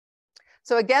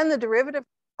 So again, the derivative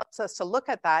helps us to look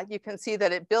at that. You can see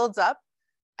that it builds up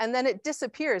and then it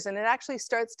disappears, and it actually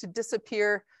starts to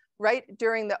disappear right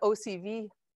during the OCV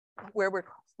where we're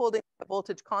holding the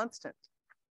voltage constant.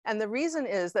 And the reason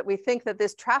is that we think that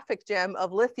this traffic jam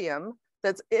of lithium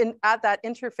that's at that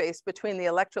interface between the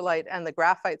electrolyte and the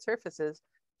graphite surfaces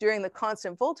during the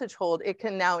constant voltage hold, it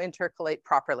can now intercalate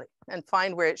properly and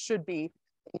find where it should be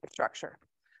in your structure.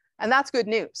 And that's good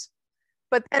news.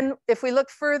 But then if we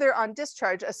look further on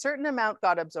discharge, a certain amount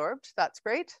got absorbed, that's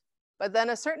great. But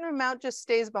then a certain amount just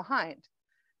stays behind.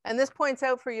 And this points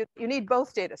out for you, you need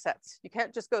both data sets. You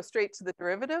can't just go straight to the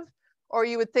derivative, or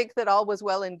you would think that all was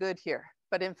well and good here.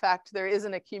 But in fact, there is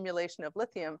an accumulation of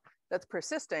lithium that's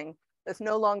persisting, that's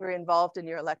no longer involved in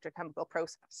your electrochemical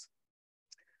process.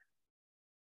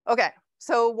 Okay,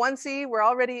 so 1C, we're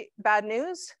already bad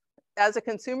news. As a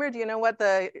consumer, do you know what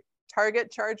the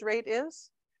target charge rate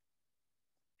is?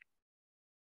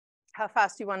 How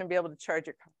fast do you want to be able to charge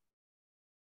your car?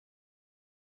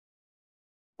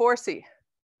 4C,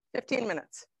 15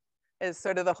 minutes is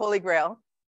sort of the holy grail.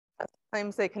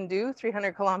 Claims they can do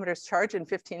 300 kilometers charge in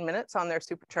 15 minutes on their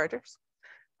superchargers.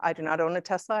 I do not own a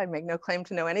Tesla. I make no claim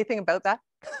to know anything about that.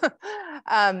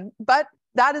 But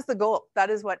that is the goal. That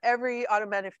is what every auto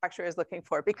manufacturer is looking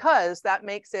for, because that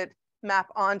makes it map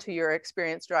onto your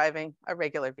experience driving a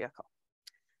regular vehicle.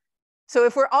 So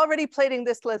if we're already plating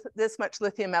this much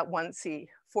lithium at 1C,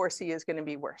 4C is going to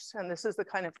be worse. And this is the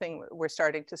kind of thing we're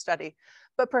starting to study.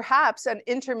 But perhaps an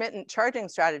intermittent charging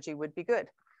strategy would be good.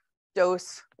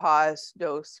 Dose, pause,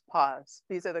 dose, pause.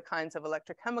 These are the kinds of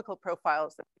electrochemical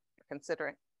profiles that we're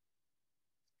considering.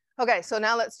 Okay, so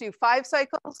now let's do 5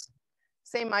 cycles.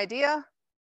 Same idea,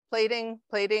 plating,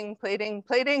 plating, plating,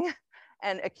 plating,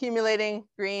 and accumulating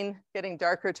green, getting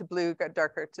darker to blue, got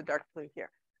darker to dark blue here.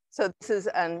 So this is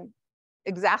an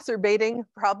exacerbating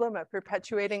problem, a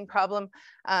perpetuating problem.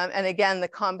 And again, the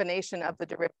combination of the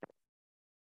derivatives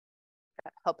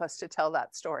help us to tell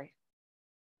that story.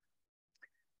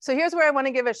 So here's where I want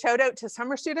to give a shout out to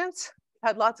summer students.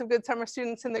 Had lots of good summer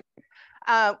students in the group.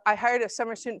 I hired a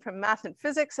summer student from math and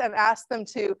physics and asked them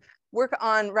to work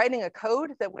on writing a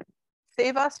code that would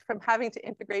save us from having to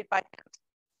integrate by hand.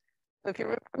 So if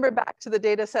you remember back to the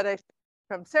data set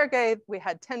from Sergey, we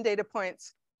had 10 data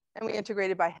points and we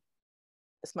integrated by hand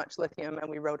this much lithium and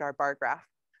we wrote our bar graph.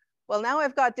 Well, now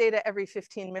I've got data every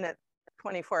 15 minutes,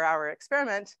 24-hour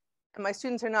experiment, and my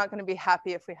students are not going to be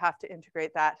happy if we have to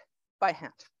integrate that by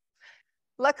hand.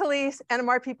 Luckily,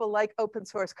 NMR people like open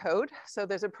source code. So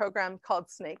there's a program called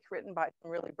Snake written by some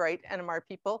really bright NMR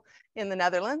people in the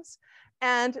Netherlands.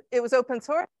 And it was open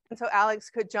source. And so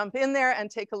Alex could jump in there and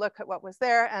take a look at what was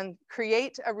there and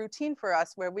create a routine for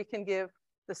us where we can give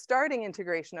the starting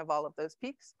integration of all of those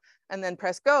peaks and then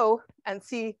press go and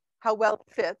see how well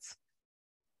it fits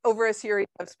over a series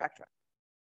of spectra.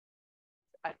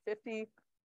 At 50,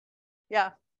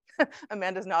 yeah.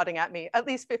 Amanda's nodding at me, at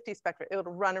least 50 spectra. It'll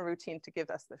run a routine to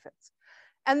give us the fits.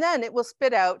 And then it will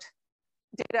spit out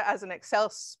data as an Excel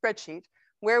spreadsheet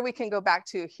where we can go back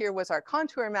to, here was our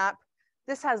contour map.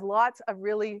 This has lots of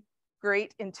really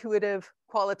great intuitive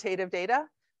qualitative data,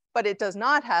 but it does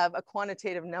not have a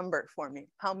quantitative number for me,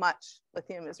 how much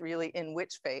lithium is really in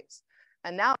which phase.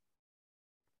 And now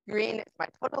green is my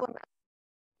total amount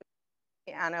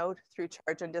the anode through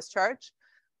charge and discharge.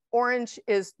 Orange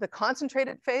is the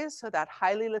concentrated phase, so that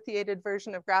highly lithiated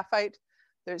version of graphite.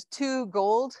 There's 2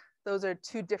 gold. Those are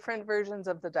 2 different versions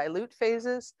of the dilute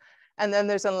phases. And then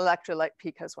there's an electrolyte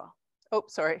peak as well. Oh,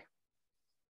 sorry.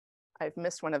 I've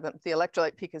missed one of them. The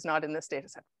electrolyte peak is not in this data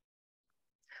set.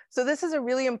 So this is a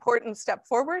really important step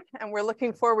forward, and we're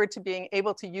looking forward to being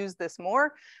able to use this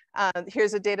more.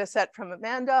 Here's a data set from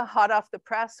Amanda, hot off the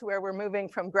press, where we're moving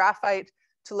from graphite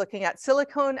to looking at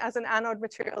silicone as an anode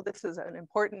material. This is an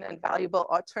important and valuable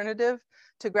alternative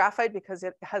to graphite because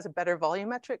it has a better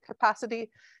volumetric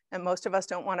capacity, and most of us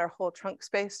don't want our whole trunk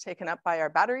space taken up by our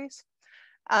batteries.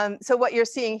 So what you're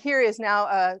seeing here is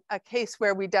now a case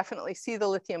where we definitely see the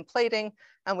lithium plating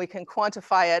and we can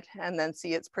quantify it and then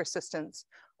see its persistence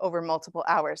over multiple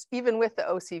hours, even with the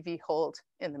OCV hold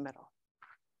in the middle.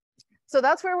 So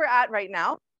that's where we're at right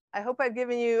now. I hope I've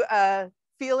given you a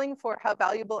feeling for how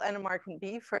valuable NMR can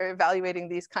be for evaluating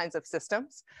these kinds of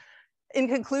systems. In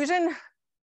conclusion,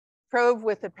 probe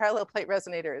with the parallel plate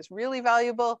resonator is really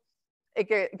valuable. It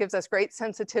gives us great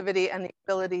sensitivity and the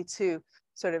ability to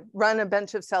sort of run a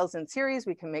bunch of cells in series.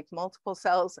 We can make multiple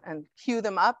cells and queue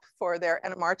them up for their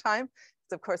NMR time.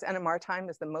 So of course, NMR time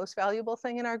is the most valuable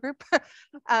thing in our group.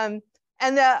 And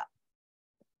the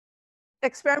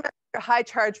experiments at high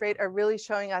charge rate are really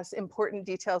showing us important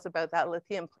details about that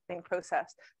lithium plating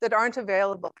process that aren't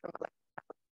available from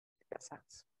electric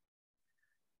sense.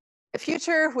 The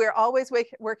future, we're always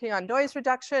working on noise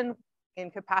reduction in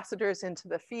capacitors into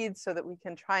the feeds so that we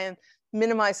can try and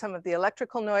minimize some of the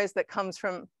electrical noise that comes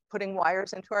from putting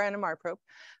wires into our NMR probe.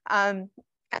 And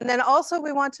then also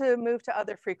we want to move to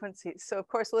other frequencies. So of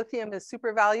course, lithium is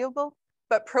super valuable,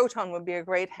 but proton would be a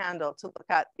great handle to look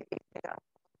at the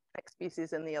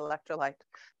species in the electrolyte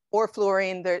or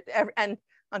fluorine there. And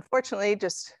unfortunately,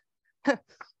 just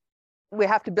we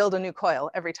have to build a new coil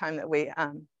every time that we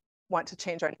want to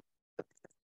change our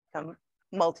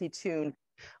multi-tune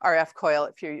RF coil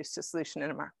if you're used to solution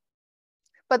NMR.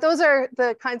 But those are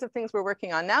the kinds of things we're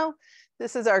working on now.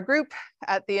 This is our group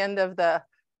at the end of the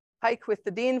hike with the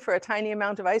dean for a tiny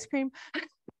amount of ice cream.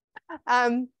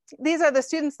 These are the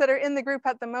students that are in the group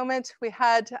at the moment. We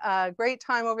had a great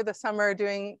time over the summer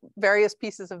doing various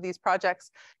pieces of these projects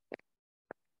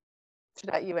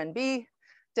at UNB,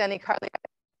 Denny Carly at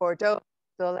Bordeaux,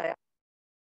 Dole,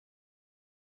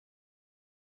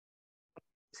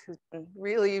 who's been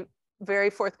really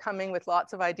very forthcoming with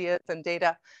lots of ideas and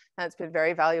data, and it's been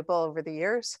very valuable over the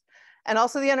years. And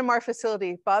also the NMR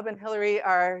facility. Bob and Hillary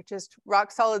are just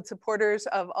rock solid supporters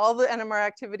of all the NMR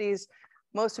activities.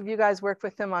 Most of you guys work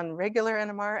with them on regular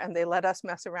NMR, and they let us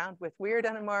mess around with weird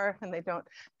NMR, and they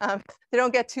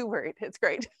don't get too worried. It's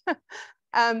great.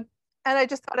 And I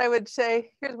just thought I would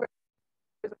say, here's where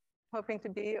I'm hoping to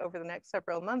be over the next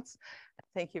several months.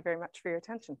 Thank you very much for your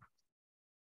attention.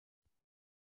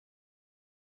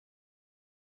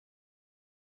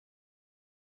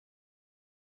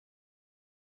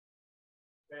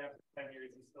 After 10 years,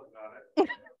 you still got it.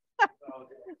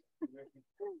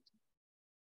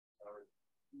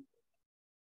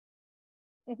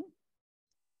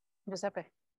 Giuseppe.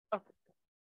 Oh.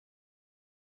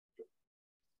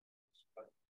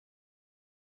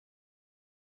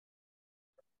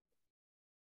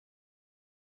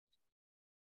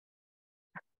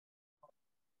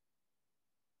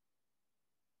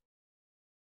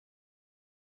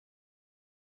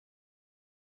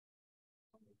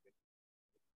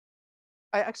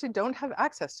 I actually don't have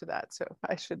access to that, so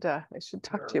I should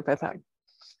talk to you about that.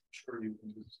 Sure, you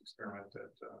can do this experiment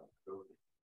at Goward.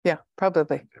 Yeah,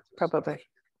 probably. Project,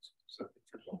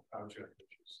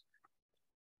 which is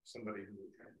somebody who,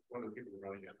 one of the people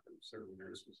running it for several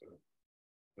years was a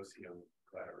Lithium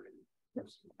clarity.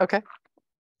 Okay,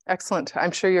 excellent.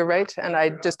 I'm sure you're right, and I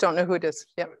just don't know who it is.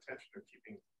 Yeah. Attention to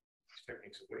keeping these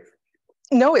techniques away from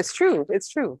people. No, it's true. It's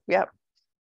true. Yeah.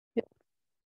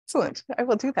 Excellent. I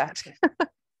will do that.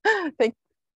 Thank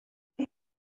you.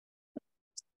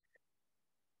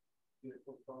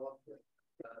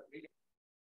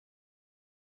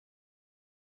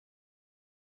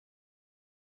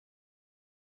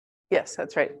 Yes,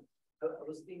 that's right. I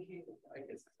was thinking, I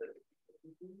guess, that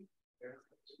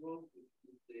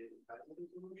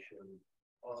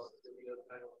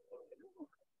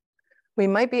we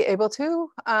might be able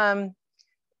to.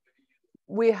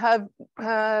 We have,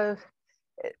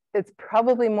 it's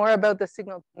probably more about the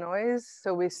signal noise.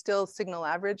 So we still signal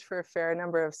average for a fair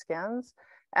number of scans,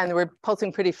 and we're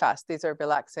pulsing pretty fast. These are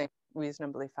relaxing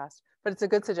reasonably fast, but it's a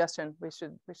good suggestion. We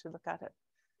should look at it.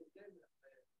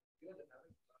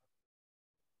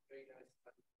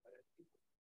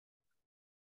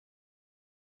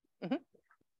 Mm-hmm.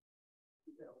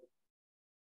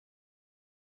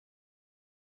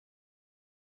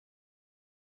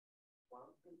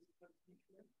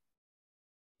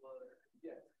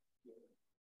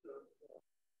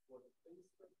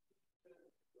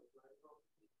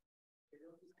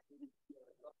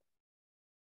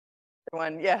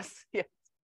 One, yes, yes,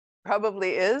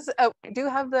 probably is. We do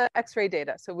have the X-ray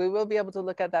data, so we will be able to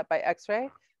look at that by X-ray.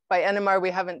 By NMR, we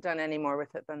haven't done any more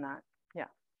with it than that. Yeah,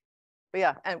 but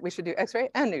yeah, and we should do X-ray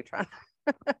and neutron.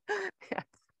 Yeah,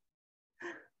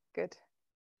 good,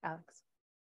 Alex.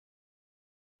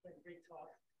 Great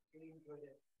talk. Really enjoyed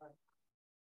it.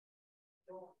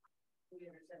 fully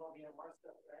understand all the MR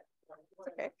stuff, right?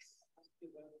 Okay. This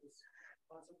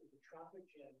concept of the traffic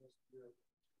jam is your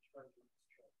charging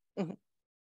discharge. Mhm.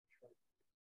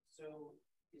 So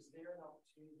is there an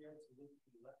opportunity there to look at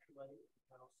the electrolyte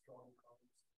and how strong comes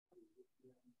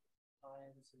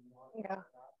ions and not Yeah.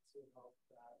 that to help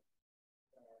that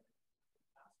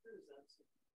faster? Is that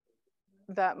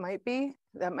something? That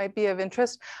might be of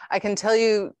interest. I can tell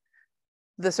you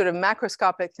the sort of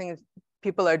macroscopic thing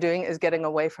people are doing is getting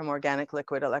away from organic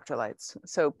liquid electrolytes.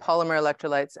 So polymer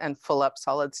electrolytes and full up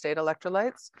solid state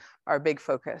electrolytes are a big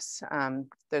focus.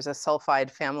 There's a sulfide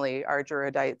family,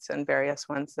 argyridites and various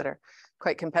ones that are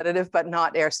quite competitive, but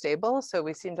not air stable. So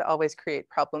we seem to always create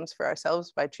problems for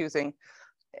ourselves by choosing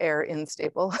air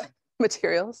unstable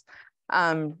materials.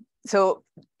 So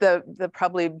the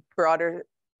probably broader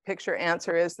picture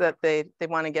answer is that they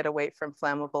want to get away from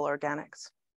flammable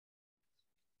organics.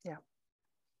 Yeah.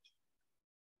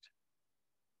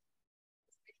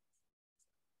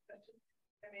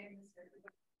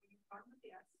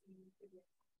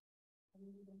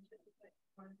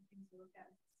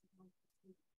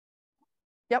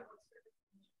 Yep.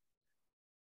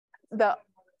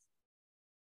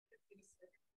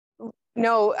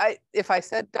 No, if I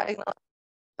said diagonal,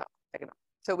 no, diagonal.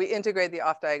 So we integrate the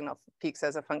off-diagonal peaks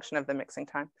as a function of the mixing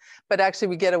time. But actually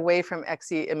we get away from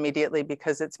XE immediately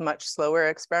because it's much slower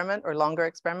experiment or longer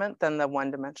experiment than the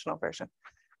one-dimensional version.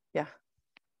 Yeah.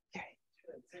 Okay.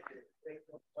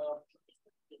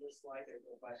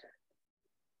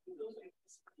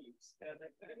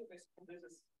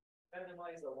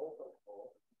 Minimize the local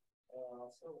flow.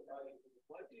 So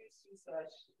what do you see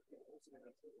such?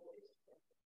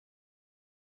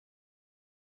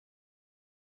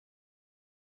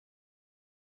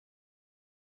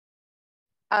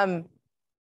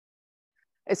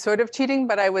 It's sort of cheating,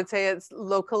 but I would say it's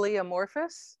locally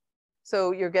amorphous.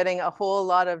 So you're getting a whole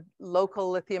lot of local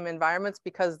lithium environments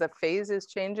because the phase is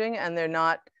changing and they're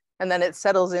not, and then it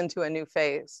settles into a new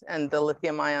phase and the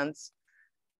lithium ions.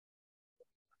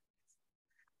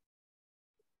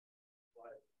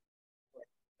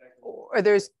 Or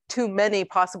there's too many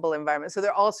possible environments. So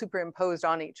they're all superimposed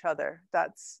on each other.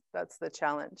 That's the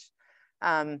challenge.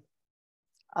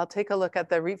 I'll take a look at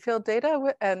the Rietveld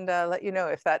data and let you know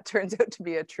if that turns out to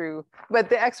be a true, but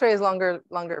the X-ray is longer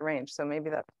range. So maybe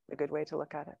that's a good way to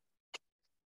look at it.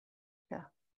 Yeah.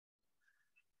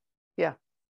 Yeah.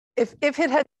 If it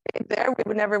had stayed there,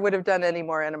 we never would have done any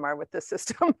more NMR with this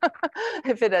system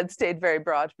if it had stayed very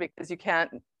broad, because you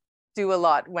can't do a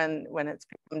lot when it's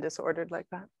become disordered like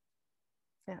that.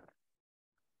 Yeah.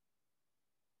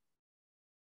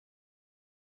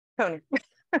 Tony.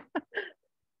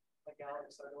 Like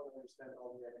Alex, I don't understand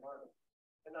all the NMR.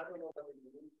 And I don't know whether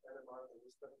you need NMR or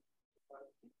just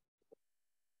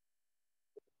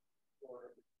or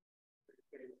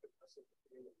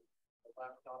a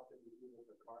laptop that you use in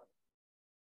the car.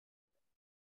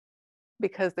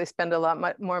 Because they spend a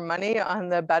lot more money on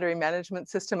the battery management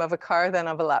system of a car than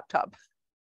of a laptop.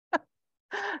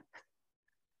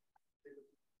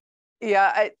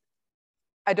 Yeah,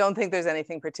 I don't think there's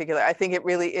anything particular. I think it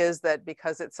really is that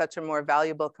because it's such a more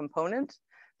valuable component,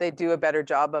 they do a better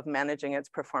job of managing its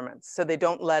performance. So they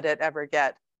don't let it ever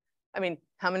get, I mean,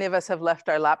 how many of us have left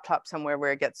our laptop somewhere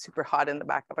where it gets super hot in the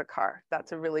back of a car?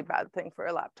 That's a really bad thing for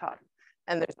a laptop.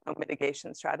 And there's no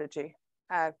mitigation strategy.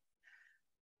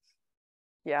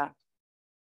 Yeah.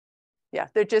 Yeah,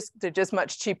 they're just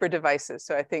much cheaper devices.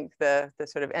 So I think the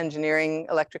sort of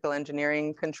electrical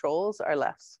engineering controls are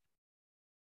less.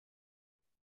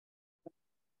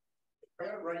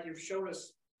 Right, you've shown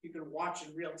us you can watch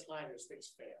in real time as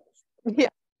things fail. Yeah.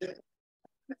 Does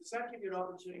that give you an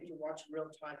opportunity to watch real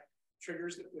time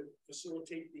triggers that would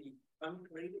facilitate the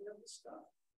unplating of the stuff?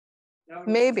 Now,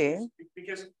 maybe.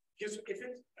 Because if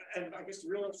it, and I guess the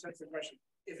real sense of the question,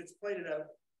 if it's plated out,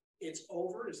 it's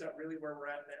over. Is that really where we're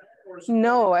at now? Or is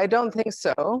No, I don't think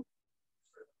so.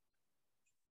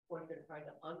 Or they're trying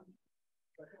to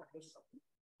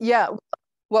Yeah,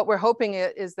 what we're hoping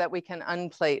is that we can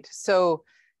unplate. So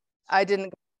I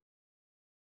didn't,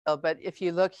 but if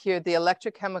you look here, the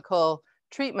electrochemical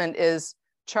treatment is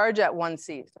charge at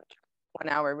 1C, so 1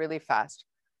 hour really fast.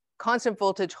 Constant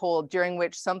voltage hold during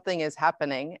which something is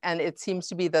happening. And it seems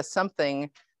to be the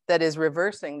something that is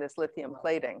reversing this lithium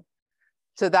plating.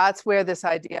 So that's where this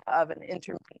idea of an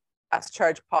intermittent fast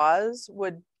charge pause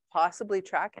would possibly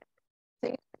track it.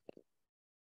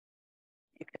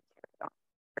 You can turn it on,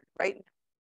 right?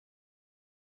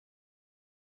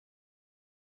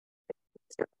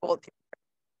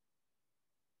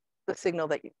 The signal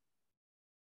that you.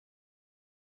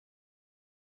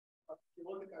 You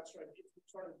look at that, right? If you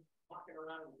started walking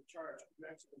around with the charge, you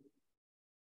actually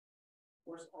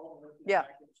course, all of them. Yeah.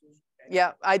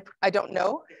 Yeah, I don't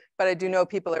know, but I do know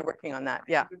people are working on that.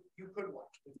 Yeah. You could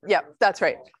watch. Yeah, that's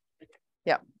right.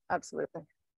 Yeah, absolutely.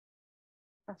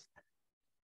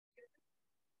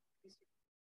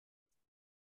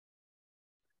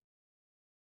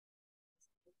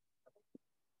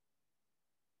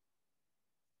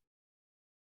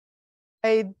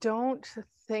 I don't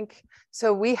think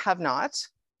so. We have not.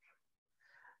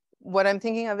 What I'm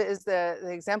thinking of is the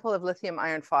example of lithium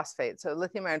iron phosphate. So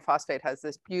lithium iron phosphate has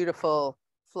this beautiful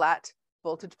flat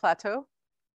voltage plateau.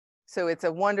 So it's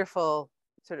a wonderful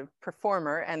sort of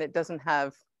performer, and it doesn't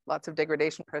have lots of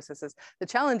degradation processes. The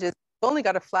challenge is you've only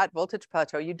got a flat voltage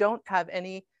plateau. You don't have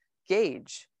any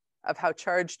gauge of how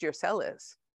charged your cell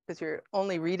is, because you're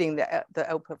only reading the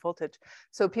output voltage.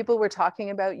 So people were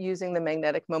talking about using the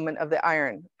magnetic moment of the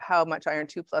iron, how much iron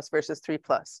 2+ versus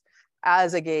 3+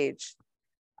 as a gauge.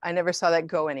 I never saw that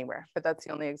go anywhere, but that's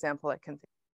the only example I can think.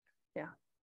 Yeah.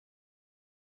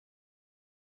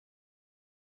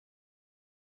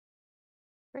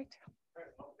 Great. All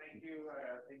right, well, thank you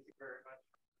very much.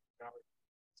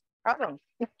 Problem.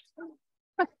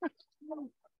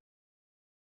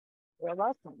 You're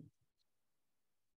welcome.